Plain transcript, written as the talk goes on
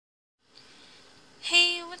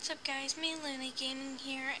What's up guys, me Luna Gaming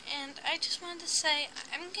here, and I just wanted to say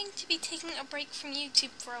I'm going to be taking a break from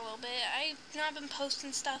YouTube for a little bit. I've not been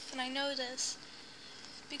posting stuff, and I know this,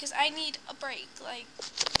 because I need a break.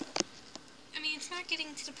 It's not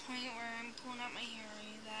getting to the point where I'm pulling out my hair or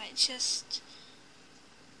any of that. It's just,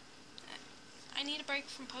 I need a break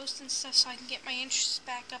from posting stuff so I can get my interest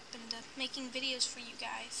back up into making videos for you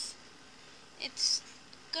guys. It's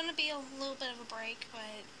gonna be a little bit of a break,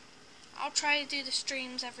 but I'll try to do the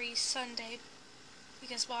streams every Sunday,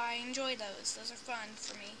 because, well, I enjoy those. Those are fun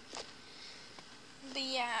for me. But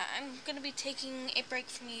yeah, I'm going to be taking a break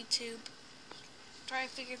from YouTube, try to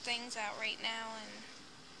figure things out right now, and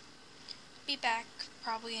be back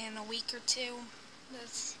probably in a week or two.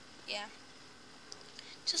 Yeah.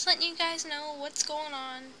 Just letting you guys know what's going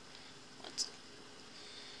on.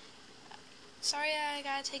 Sorry I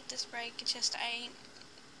gotta take this break. It's just I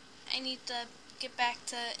need to get back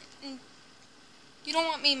to... You don't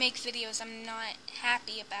want me to make videos I'm not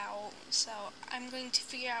happy about, so I'm going to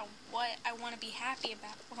figure out what I want to be happy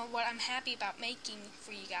about, or what I'm happy about making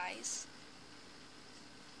for you guys.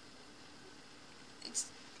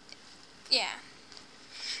 Yeah.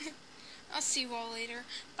 I'll see you all later.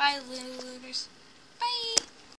 Bye, little looters.